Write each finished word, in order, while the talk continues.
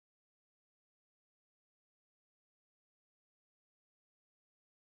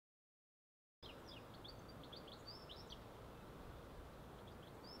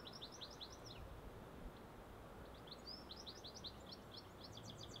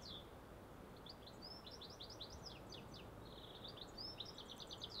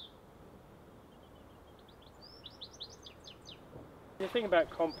thing about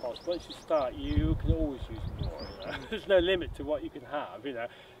compost, once you start, you can always use more. You know? There's no limit to what you can have, you know,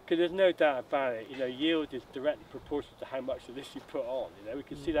 because there's no doubt about it. You know, yield is directly proportional to how much of this you put on. You know, we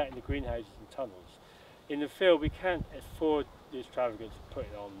can see that in the greenhouses and tunnels. In the field, we can't afford the extravagance of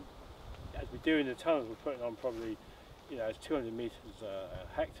putting on, as we do in the tunnels. We're putting on probably, you know, it's 200 metres a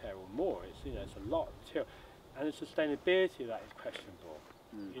hectare or more. It's, you know, it's a lot of material, and the sustainability of that is questionable.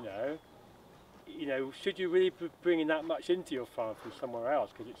 You know, should you really be bringing that much into your farm from somewhere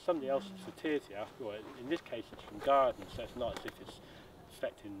else? Because it's somebody else's fertility after all. In this case, it's from gardens, so it's not as if it's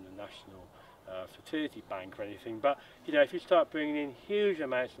affecting the national fertility bank or anything. But you know, if you start bringing in huge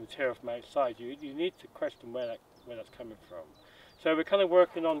amounts of material from outside, you need to question where that's coming from. So we're kind of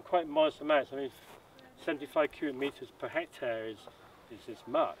working on quite modest amounts. I mean, 75 cubic metres per hectare is this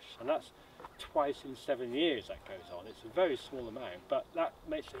much, and that's twice in 7 years that goes on. It's a very small amount, but that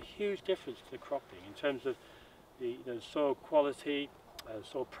makes a huge difference to the cropping in terms of the soil quality,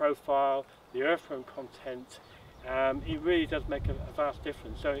 soil profile, the earthworm content. It really does make a vast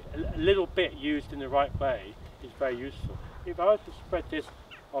difference. So a little bit used in the right way is very useful. If I was to spread this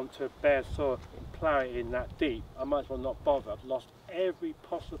onto bare soil and plough it in that deep, I might as well not bother. I've lost every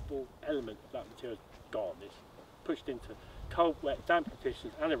possible element of that material. Gone. It's pushed into cold, wet, damp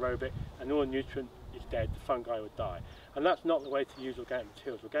conditions, anaerobic, and all the nutrient is dead. The fungi would die. And that's not the way to use organic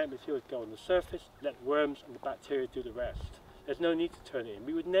materials. Organic materials go on the surface, let the worms and the bacteria do the rest. There's no need to turn it in.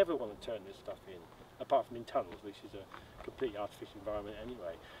 We would never want to turn this stuff in, apart from in tunnels, which is a completely artificial environment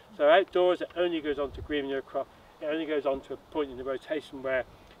anyway. So outdoors, it only goes on to green manure crop. It only goes on to a point in the rotation where,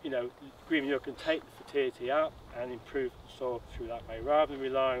 you know, green manure can take the fertility up and improve the soil through that way, rather than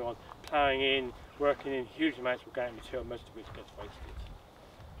relying on ploughing in, working in huge amounts of organic material, most of which gets wasted.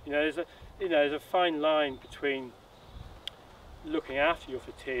 You know, there's a fine line between looking after your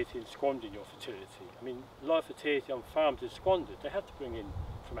fertility and squandering your fertility. I mean, a lot of fertility on farms is squandered. They have to bring in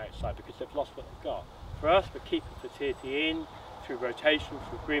from outside because they've lost what they've got. For us, we're keeping fertility in through rotation,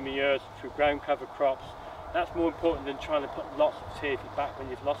 through green manures, through ground cover crops. That's more important than trying to put lots of fertility back when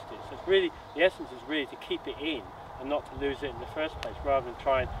you've lost it. So it's really, the essence is really to keep it in and not to lose it in the first place, rather than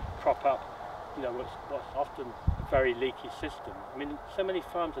try and prop up, you know, what's often a very leaky system. I mean, so many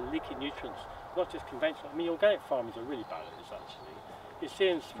farms are leaking nutrients, not just conventional. I mean, organic farmers are really bad at this actually. You see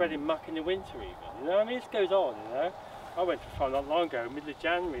them spreading muck in the winter even, you know, I mean, this goes on, you know. I went to a farm not long ago, middle of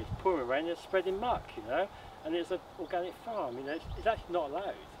January, it's pouring rain, they're spreading muck, you know, and it's an organic farm, you know, it's actually not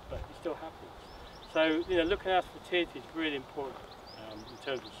allowed, but it still happens. So, you know, looking after fertility is really important in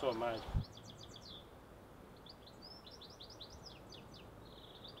terms of soil management.